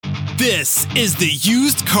This is the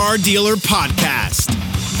Used Car Dealer Podcast.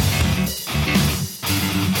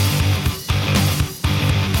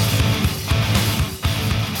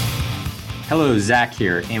 Hello, Zach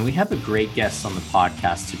here, and we have a great guest on the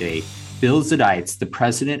podcast today, Bill Zadites, the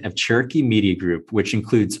president of Cherokee Media Group, which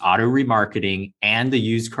includes auto remarketing and the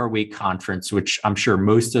Used Car Week conference, which I'm sure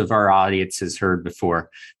most of our audience has heard before.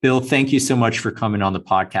 Bill, thank you so much for coming on the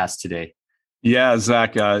podcast today. Yeah,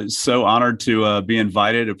 Zach, so honored to be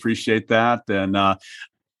invited. Appreciate that. And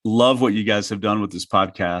love what you guys have done with this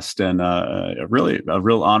podcast. And a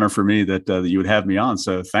real honor for me that you would have me on.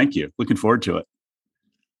 So thank you. Looking forward to it.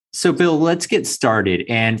 So, Bill, let's get started.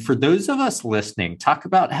 And for those of us listening, talk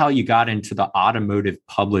about how you got into the automotive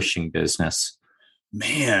publishing business.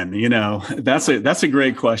 Man, that's a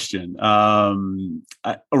great question.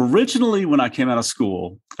 Originally, when I came out of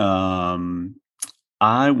school,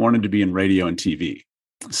 I wanted to be in radio and TV.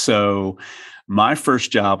 So my first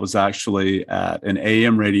job was actually at an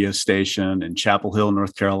AM radio station in Chapel Hill,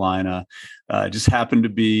 North Carolina. Just happened to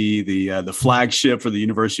be the flagship for the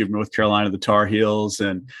University of North Carolina, the Tar Heels,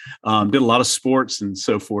 and did a lot of sports and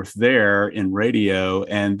so forth there in radio.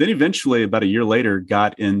 And then eventually, about a year later,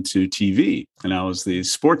 got into TV. And I was the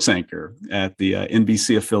sports anchor at the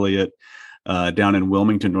NBC affiliate down in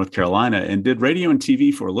Wilmington, North Carolina, and did radio and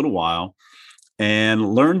TV for a little while.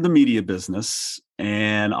 And learned the media business,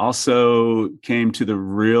 and also came to the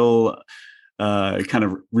real kind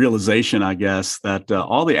of realization, I guess, that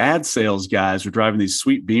all the ad sales guys were driving these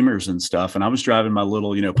sweet Beamers and stuff. And I was driving my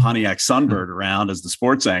little, Pontiac Sunbird around as the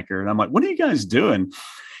sports anchor. And I'm like, what are you guys doing?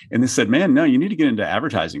 And they said, man, no, you need to get into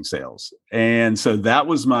advertising sales. And so that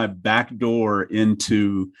was my back door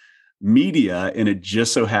into media. And it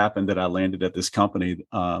just so happened that I landed at this company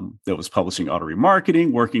that was publishing auto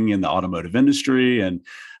remarketing, working in the automotive industry. And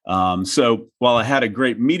so while I had a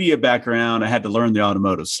great media background, I had to learn the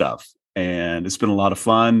automotive stuff. And it's been a lot of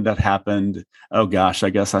fun. That happened. Oh, gosh, I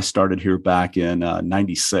guess I started here back in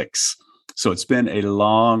 96. So it's been a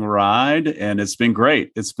long ride and it's been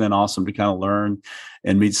great. It's been awesome to kind of learn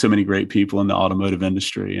and meet so many great people in the automotive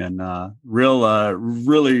industry, and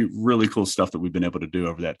really cool stuff that we've been able to do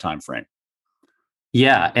over that time frame.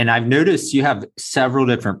 Yeah. And I've noticed you have several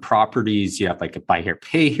different properties. You have like a Buy Here,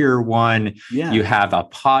 Pay Here one. Yeah. You have a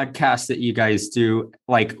podcast that you guys do.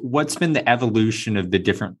 Like, what's been the evolution of the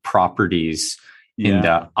different properties in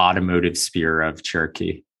the automotive sphere of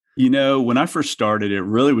Cherokee? When I first started, it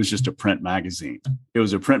really was just a print magazine. It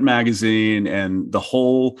was a print magazine. And the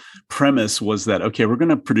whole premise was that, okay, we're going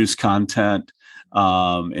to produce content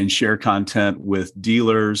and share content with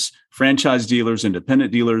dealers, franchise dealers,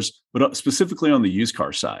 independent dealers, but specifically on the used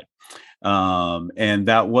car side. And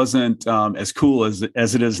that wasn't as cool as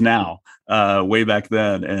it is now, way back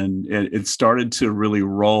then. And it started to really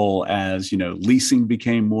roll as, leasing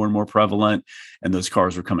became more and more prevalent, and those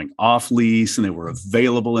cars were coming off lease and they were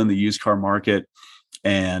available in the used car market.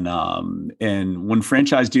 And when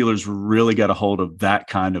franchise dealers really got a hold of that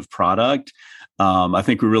kind of product, I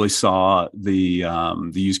think we really saw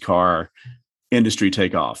the used car industry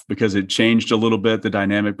take off, because it changed a little bit the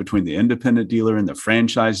dynamic between the independent dealer and the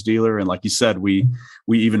franchise dealer. And like you said, we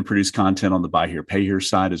even produce content on the Buy Here, Pay Here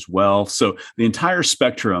side as well. So the entire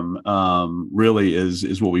spectrum really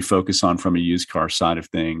is what we focus on from a used car side of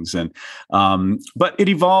things. And but it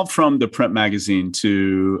evolved from the print magazine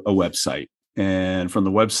to a website, and from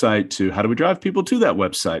the website to how do we drive people to that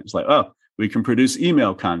website? It's like, oh, we can produce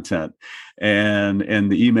email content, and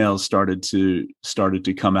the emails started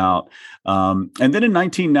to come out. And then in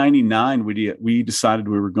 1999, we decided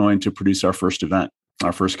we were going to produce our first event,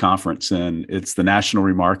 our first conference, and it's the National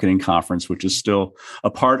Remarketing Conference, which is still a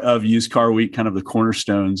part of Used Car Week, kind of the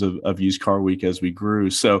cornerstones of Used Car Week as we grew.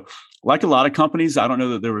 So, like a lot of companies, I don't know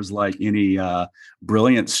that there was like any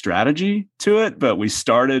brilliant strategy to it, but we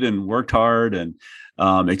started and worked hard and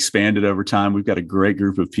expanded over time. We've got a great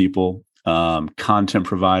group of people. Content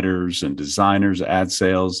providers and designers, ad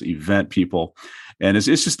sales, event people. And it's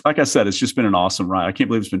just, like I said, it's just been an awesome ride. I can't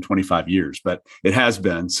believe it's been 25 years, but it has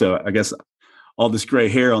been. So I guess all this gray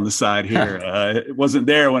hair on the side here, it wasn't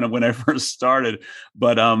there when I first started,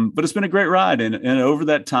 but it's been a great ride. And over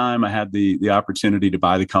that time, I had the opportunity to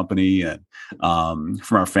buy the company, and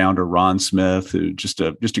from our founder, Ron Smith, who just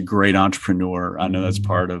a great entrepreneur. I know that's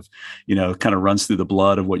part of, kind of runs through the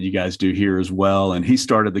blood of what you guys do here as well. And he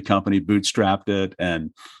started the company, bootstrapped it,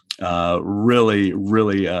 and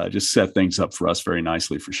really just set things up for us very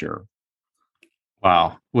nicely, for sure.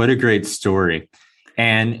 Wow. What a great story.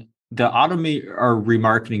 And the or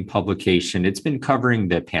remarketing publication, it's been covering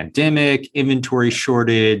the pandemic, inventory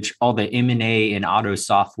shortage, all the M&A and auto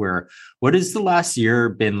software. What has the last year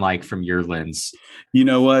been like from your lens? You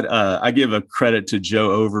know what? I give a credit to Joe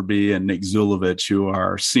Overby and Nick Zulovich, who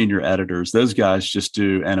are senior editors. Those guys just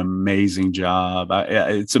do an amazing job.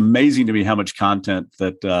 It's amazing to me how much content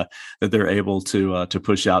that they're able to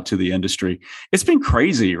push out to the industry. It's been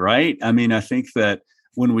crazy, right? I mean, I think that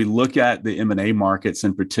when we look at the M&A markets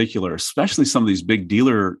in particular, especially some of these big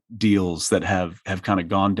dealer deals that have kind of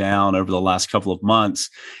gone down over the last couple of months,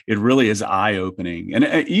 it really is eye-opening. And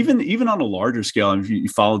even on a larger scale, if you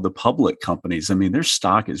follow the public companies, I mean, their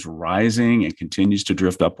stock is rising and continues to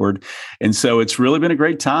drift upward. And so it's really been a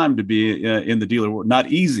great time to be in the dealer world.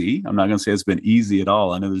 Not easy. I'm not going to say it's been easy at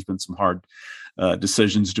all. I know there's been some hard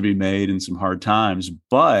decisions to be made and some hard times,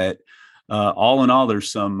 but all in all,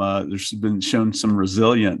 there's been shown some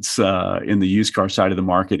resilience in the used car side of the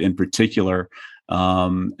market in particular.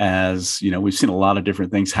 As you know, we've seen a lot of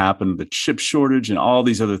different things happen, the chip shortage and all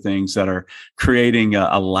these other things that are creating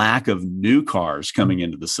a lack of new cars coming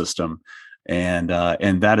into the system. And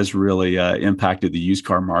that has really impacted the used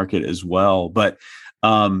car market as well. But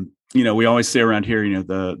we always say around here,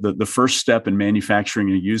 the first step in manufacturing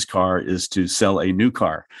a used car is to sell a new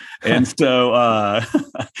car. And so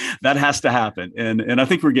that has to happen. And I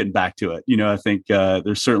think we're getting back to it. I think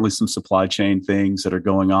there's certainly some supply chain things that are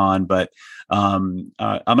going on, but I'm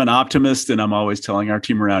an optimist, and I'm always telling our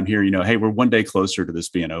team around here, hey, we're one day closer to this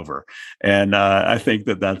being over. And I think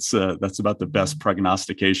that's about the best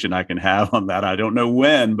prognostication I can have on that. I don't know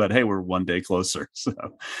when, but hey, we're one day closer. So,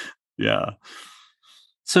 yeah.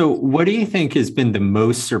 So what do you think has been the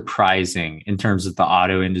most surprising in terms of the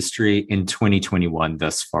auto industry in 2021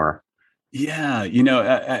 thus far? Yeah,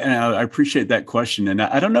 I appreciate that question. And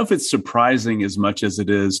I don't know if it's surprising as much as it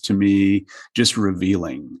is to me just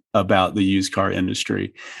revealing about the used car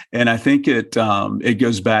industry. And I think it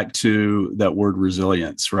goes back to that word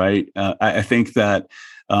resilience, right? I think that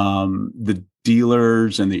the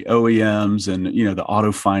dealers and the OEMs and the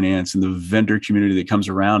auto finance and the vendor community that comes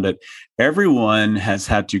around it, everyone has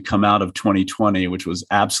had to come out of 2020, which was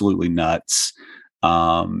absolutely nuts,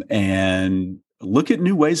 and look at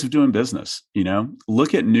new ways of doing business.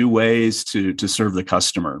 Look at new ways to serve the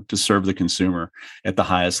customer, to serve the consumer at the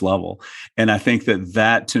highest level. And I think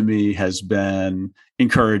that to me has been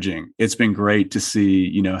encouraging. It's been great to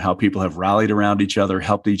see how people have rallied around each other,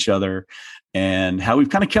 helped each other, and how we've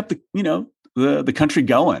kind of kept the country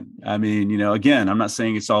going. I mean, again, I'm not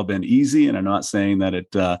saying it's all been easy, and I'm not saying that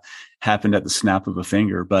it happened at the snap of a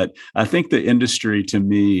finger, but I think the industry, to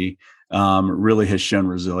me, really has shown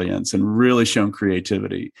resilience and really shown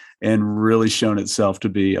creativity and really shown itself to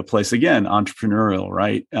be a place, again, entrepreneurial,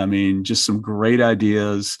 right? I mean, just some great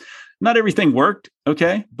ideas. Not everything worked,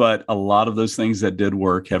 okay, but a lot of those things that did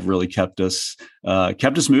work have really kept us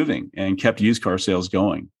moving and kept used car sales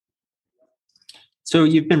going. So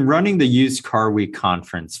you've been running the Used Car Week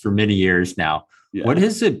conference for many years now. Yeah. What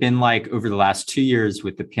has it been like over the last 2 years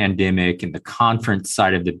with the pandemic and the conference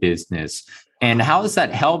side of the business? And how has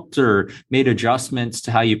that helped or made adjustments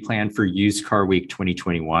to how you plan for Used Car Week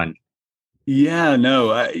 2021? Yeah,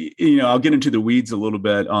 no, I'll get into the weeds a little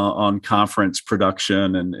bit on conference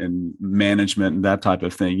production and management and that type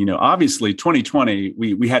of thing. Obviously 2020,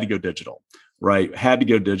 we had to go digital. Right, had to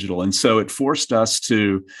go digital. And so it forced us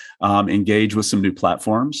to engage with some new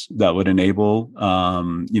platforms that would enable,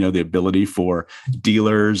 the ability for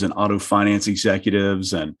dealers and auto finance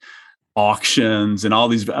executives and auctions and all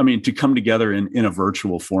these, to come together in a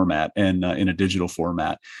virtual format and in a digital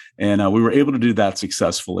format. And we were able to do that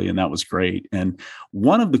successfully, and that was great. And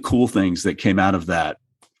one of the cool things that came out of that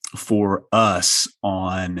for us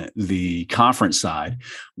on the conference side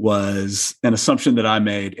was an assumption that I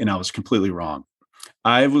made, and I was completely wrong.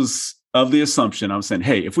 I was of the assumption, I was saying,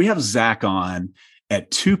 hey, if we have Zach on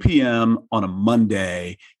at 2 p.m. on a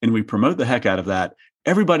Monday and we promote the heck out of that,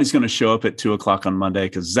 everybody's going to show up at 2 o'clock on Monday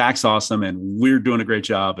because Zach's awesome and we're doing a great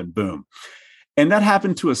job, and boom. And that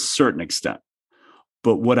happened to a certain extent.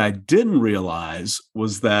 But what I didn't realize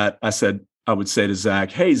was that I would say to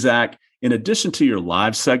Zach, hey, Zach, in addition to your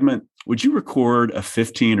live segment, would you record a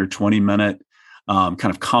 15 or 20 minute kind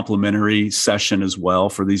of complimentary session as well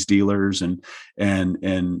for these dealers and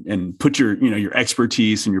put your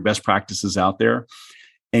expertise and your best practices out there?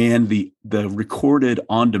 And the recorded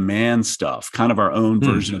on demand stuff, kind of our own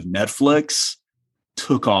version of Netflix,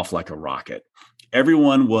 took off like a rocket.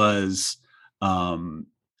 Everyone was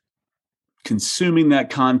consuming that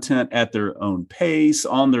content at their own pace,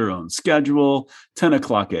 on their own schedule, 10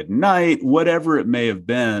 o'clock at night, whatever it may have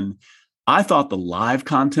been. I thought the live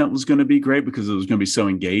content was going to be great because it was going to be so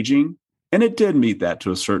engaging. And it did meet that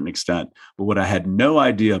to a certain extent. But what I had no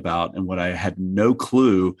idea about and what I had no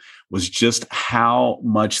clue was just how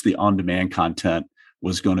much the on-demand content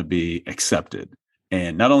was going to be accepted.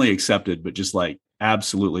 And not only accepted, but just like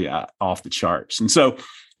absolutely off the charts. And so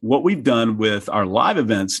what we've done with our live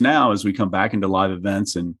events now, as we come back into live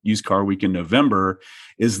events and Used Car Week in November,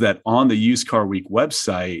 is that on the Used Car Week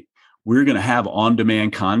website, we're going to have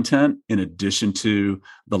on-demand content in addition to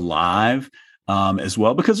the live as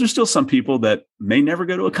well, because there's still some people that may never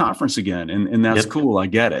go to a conference again. And that's cool. I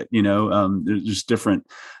get it. There's just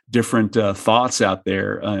different thoughts out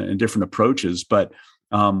there and different approaches. But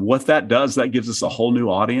what that does, that gives us a whole new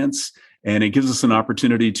audience, and it gives us an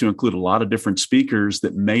opportunity to include a lot of different speakers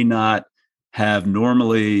that may not have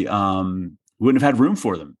normally wouldn't have had room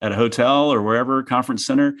for them at a hotel or wherever, conference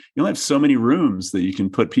center. You only have so many rooms that you can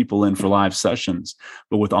put people in for live sessions.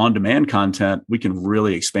 But with on-demand content, we can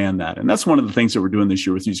really expand that. And that's one of the things that we're doing this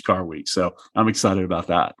year with Used Car Week. So I'm excited about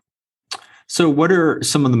that. So what are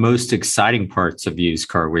some of the most exciting parts of Used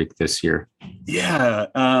Car Week this year? Yeah.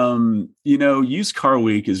 Used Car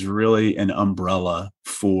Week is really an umbrella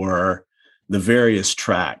for the various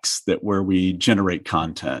tracks where we generate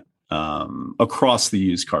content across the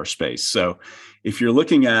used car space. So if you're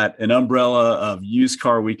looking at an umbrella of Used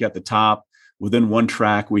Car Week at the top, within one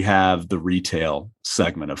track, we have the retail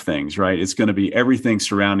segment of things, right? It's going to be everything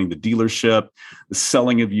surrounding the dealership, the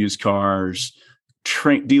selling of used cars,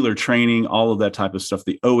 dealer training, all of that type of stuff,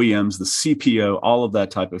 the OEMs, the CPO, all of that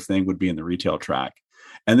type of thing would be in the retail track.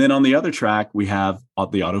 And then on the other track, we have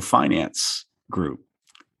the auto finance group,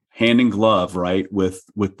 hand in glove, right, with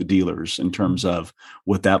the dealers in terms of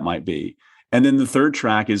what that might be. And then the third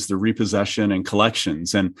track is the repossession and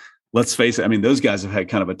collections. And let's face it, I mean, those guys have had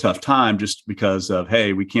kind of a tough time just because of,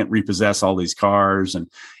 hey, we can't repossess all these cars.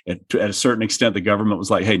 And at a certain extent, the government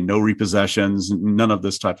was like, hey, no repossessions, none of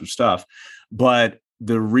this type of stuff. But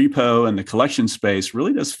the repo and the collection space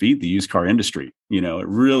really does feed the used car industry. It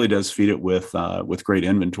really does feed it with great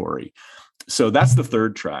inventory. So that's the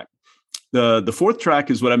third track. The fourth track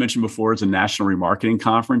is what I mentioned before. It's a national remarketing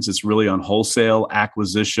conference. It's really on wholesale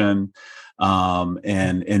acquisition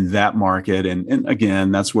and in that market. And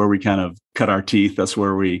again, that's where we kind of cut our teeth. That's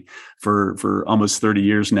where we, for almost 30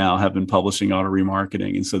 years now, have been publishing auto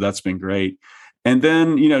remarketing. And so that's been great. And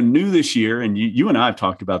then, new this year, and you and I have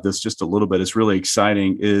talked about this just a little bit, it's really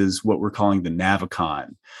exciting, is what we're calling the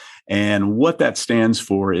Navicon. And what that stands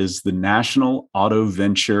for is the National Auto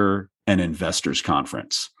Venture and Investors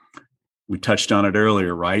Conference. We touched on it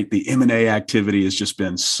earlier, right? The M&A activity has just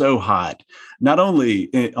been so hot, not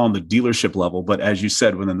only on the dealership level, but as you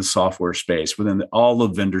said, within the software space, within all the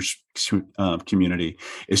vendors community.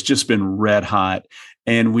 It's just been red hot.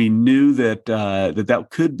 And we knew that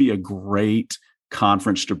could be a great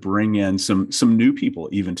conference to bring in some new people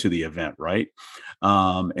even to the event, right?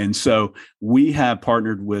 And so we have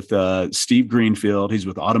partnered with Steve Greenfield. He's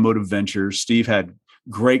with Automotive Ventures. Steve had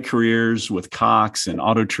great careers with Cox and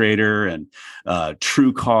Auto Trader and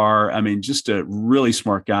TrueCar. I mean, just a really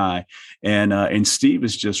smart guy. And Steve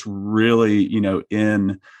is just really,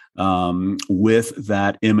 in with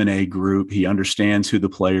that M&A group. He understands who the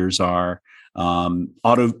players are.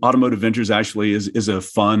 Automotive Ventures actually is a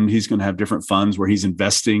fund. He's going to have different funds where he's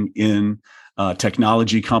investing in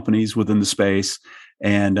technology companies within the space.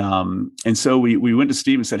 And so we went to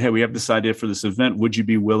Steve and said, hey, we have this idea for this event. Would you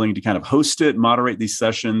be willing to kind of host it, moderate these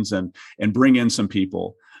sessions, and bring in some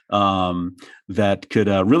people that could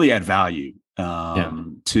really add value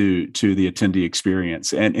to the attendee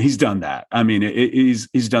experience? And he's done that. I mean,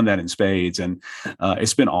 he's done that in spades, and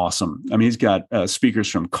it's been awesome. I mean, he's got speakers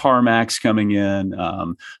from CarMax coming in.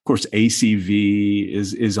 Of course, ACV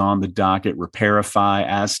is on the docket, Repairify,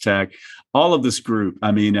 Aztec. All of this group,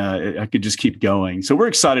 I mean, I could just keep going. So we're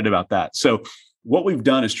excited about that. So what we've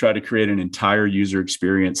done is try to create an entire user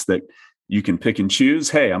experience that you can pick and choose.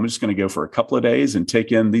 Hey, I'm just going to go for a couple of days and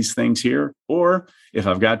take in these things here. Or if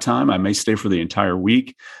I've got time, I may stay for the entire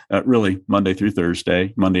week, really Monday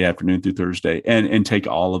afternoon through Thursday, and take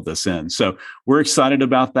all of this in. So we're excited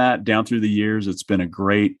about that. Down through the years, it's been a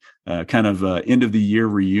great kind of end of the year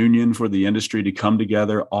reunion for the industry to come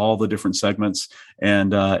together, all the different segments.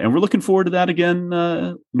 And we're looking forward to that again,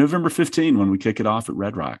 November 15, when we kick it off at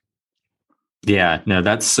Red Rock. Yeah, no,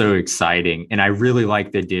 that's so exciting. And I really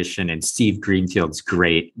like the addition, and Steve Greenfield's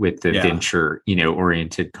great with the venture,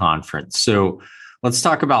 oriented conference. So let's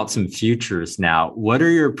talk about some futures now. What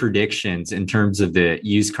are your predictions in terms of the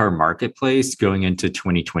used car marketplace going into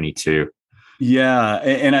 2022? Yeah,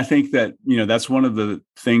 and I think that that's one of the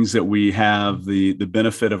things that we have the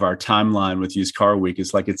benefit of our timeline with Used Car Week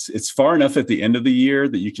is like it's far enough at the end of the year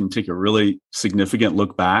that you can take a really significant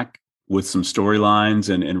look back with some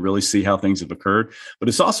storylines and really see how things have occurred. But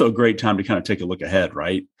it's also a great time to kind of take a look ahead,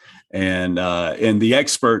 right? And the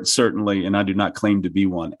experts certainly, and I do not claim to be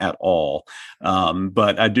one at all,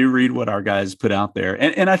 but I do read what our guys put out there,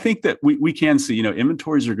 and I think that we can see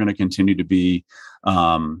inventories are going to continue to be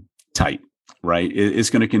tight. Right.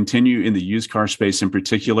 It's going to continue in the used car space in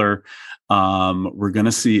particular. We're going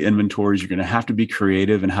to see inventories. You're going to have to be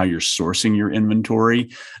creative in how you're sourcing your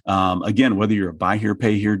inventory. Again, whether you're a buy here,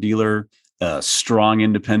 pay here dealer, a strong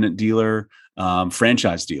independent dealer,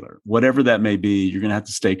 franchise dealer, whatever that may be, you're going to have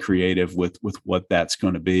to stay creative with what that's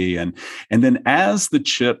going to be. And then as the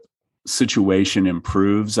chip situation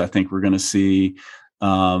improves, I think we're going to see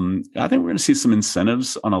some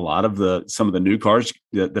incentives on a lot of some of the new cars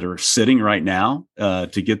that are sitting right now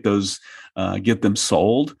to get them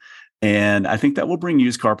sold. And I think that will bring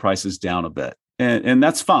used car prices down a bit. And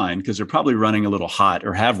that's fine because they're probably running a little hot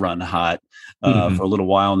or have run hot for a little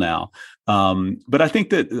while now. But I think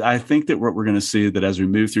that what we're going to see that as we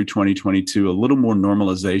move through 2022, a little more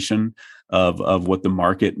normalization of what the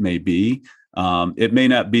market may be. It may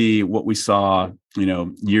not be what we saw,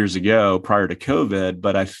 years ago prior to COVID,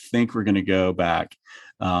 but I think we're going to go back,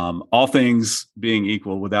 all things being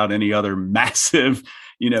equal, without any other massive,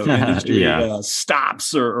 industry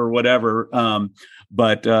stops or whatever.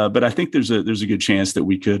 But I think there's a good chance that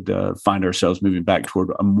we could find ourselves moving back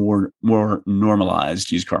toward a more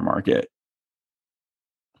normalized used car market.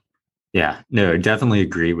 Yeah, no, definitely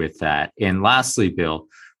agree with that. And lastly, Bill,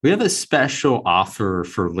 we have a special offer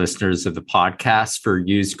for listeners of the podcast for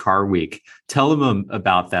Used Car Week. Tell them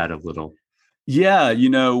about that a little. Yeah,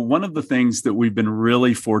 one of the things that we've been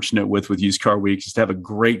really fortunate with Used Car Week is to have a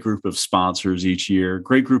great group of sponsors each year,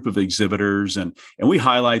 great group of exhibitors, and we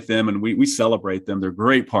highlight them and we celebrate them. They're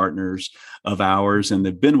great partners of ours, and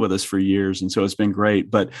they've been with us for years, and so it's been great.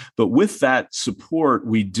 But with that support,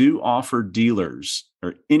 we do offer dealers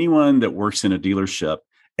or anyone that works in a dealership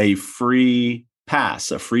a free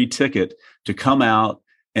pass, a free ticket to come out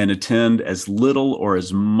and attend as little or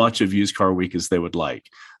as much of Used Car Week as they would like.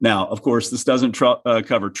 Now, of course, this doesn't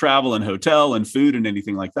cover travel and hotel and food and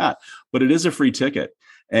anything like that, but it is a free ticket.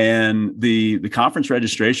 And the conference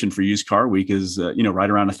registration for Used Car Week is right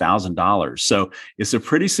around $1,000. So it's a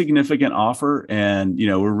pretty significant offer, and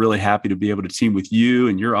we're really happy to be able to team with you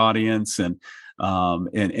and your audience and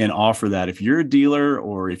offer that. If you're a dealer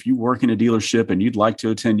or if you work in a dealership and you'd like to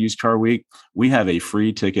attend Used Car Week, we have a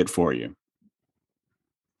free ticket for you.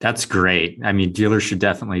 That's great. I mean, dealers should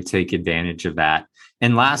definitely take advantage of that.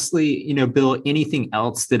 And lastly, Bill, anything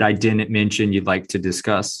else that I didn't mention you'd like to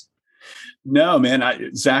discuss? No,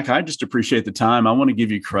 man, Zach, I just appreciate the time. I want to give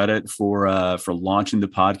you credit for launching the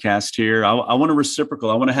podcast here. I want a reciprocal.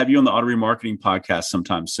 I want to have you on the Auto Remarketing podcast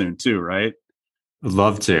sometime soon too, right? Would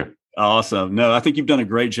love to. Awesome. No, I think you've done a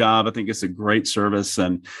great job. I think it's a great service,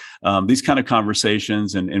 and these kind of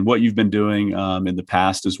conversations and what you've been doing in the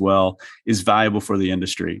past as well is valuable for the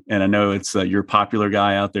industry. And I know it's you're a popular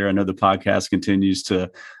guy out there. I know the podcast continues to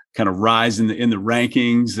kind of rise in the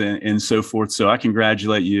rankings and so forth. So I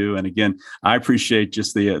congratulate you. And again, I appreciate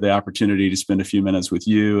just the opportunity to spend a few minutes with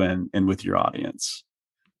you and with your audience.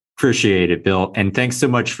 Appreciate it, Bill. And thanks so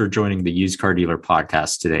much for joining the Used Car Dealer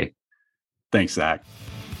podcast today. Thanks, Zach.